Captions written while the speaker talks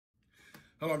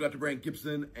Hello, I'm Dr. Brandt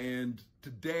Gibson, and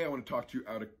today I want to talk to you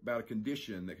about a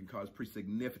condition that can cause pretty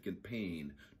significant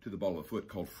pain to the ball of the foot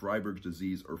called Freiberg's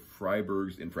disease or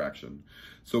Freiberg's Infraction.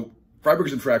 So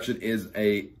Freiberg's Infraction is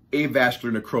a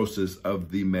avascular necrosis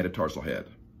of the metatarsal head.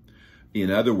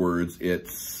 In other words,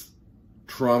 it's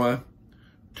trauma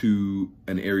to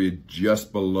an area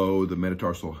just below the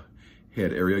metatarsal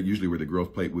head area, usually where the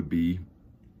growth plate would be.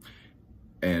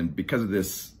 And because of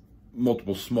this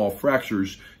multiple small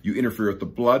fractures, you interfere with the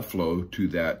blood flow to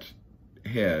that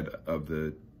head of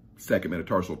the second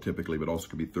metatarsal typically, but also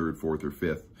could be third, fourth, or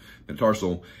fifth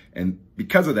metatarsal. And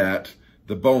because of that,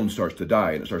 the bone starts to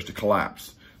die and it starts to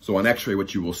collapse. So on x-ray,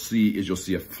 what you will see is you'll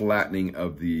see a flattening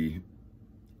of the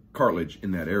cartilage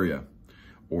in that area,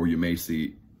 or you may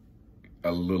see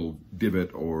a little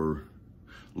divot or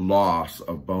loss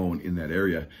of bone in that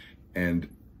area. And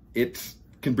it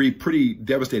can be pretty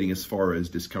devastating as far as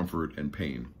discomfort and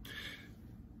pain.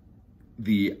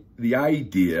 The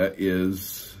idea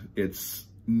is,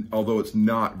 although it's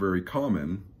not very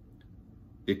common,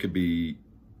 it could be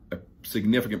a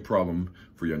significant problem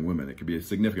for young women. It could be a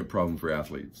significant problem for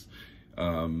athletes,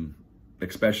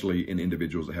 especially in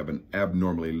individuals that have an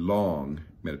abnormally long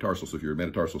metatarsal. So if your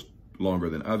metatarsal is longer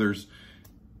than others,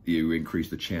 you increase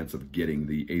the chance of getting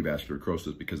the avascular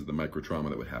necrosis because of the microtrauma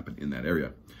that would happen in that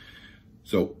area.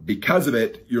 So because of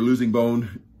it, you're losing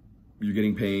bone, you're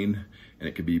getting pain, and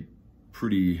it could be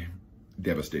pretty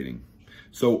devastating.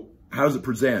 So how does it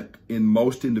present? In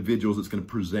most individuals, it's going to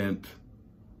present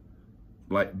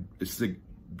like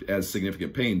as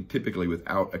significant pain, typically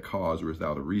without a cause or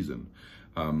without a reason.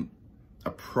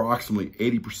 Approximately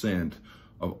 80%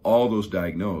 of all those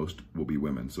diagnosed will be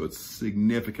women. So it's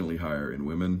significantly higher in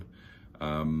women.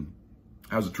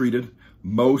 How's it treated?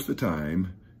 Most of the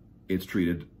time, it's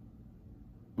treated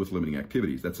with limiting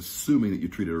activities. That's assuming that you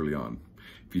treat it early on.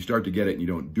 If you start to get it and you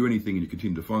don't do anything and you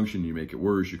continue to function and you make it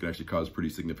worse, you can actually cause pretty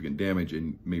significant damage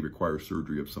and may require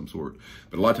surgery of some sort.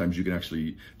 But a lot of times you can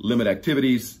actually limit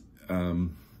activities,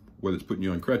 whether it's putting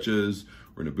you on crutches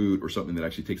or in a boot or something that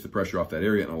actually takes the pressure off that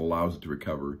area and allows it to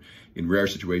recover. In rare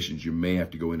situations, you may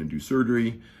have to go in and do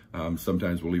surgery.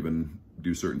 Sometimes we'll even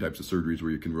do certain types of surgeries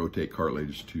where you can rotate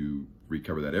cartilage to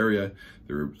recover that area.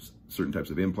 There are certain types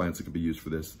of implants that can be used for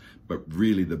this, but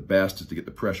really the best is to get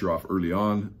the pressure off early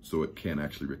on so it can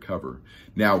actually recover.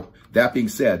 Now, that being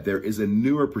said, there is a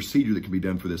newer procedure that can be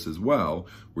done for this as well,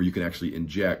 where you can actually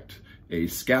inject a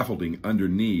scaffolding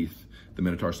underneath the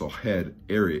metatarsal head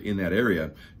area, in that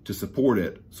area, to support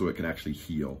it so it can actually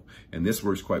heal. And this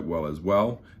works quite well as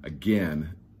well.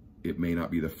 Again, it may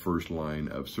not be the first line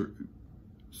of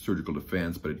surgical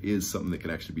defense, but it is something that can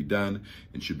actually be done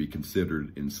and should be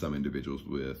considered in some individuals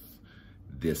with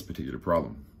this particular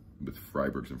problem, with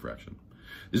Freiberg's Infraction.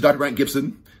 This is Dr. Brandt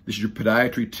Gibson. This is your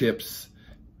Podiatry Tips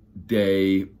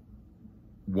Day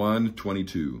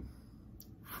 122,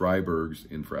 Freiberg's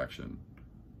Infraction,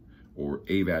 or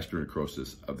avascular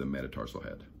necrosis of the metatarsal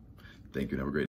head. Thank you and have a great day.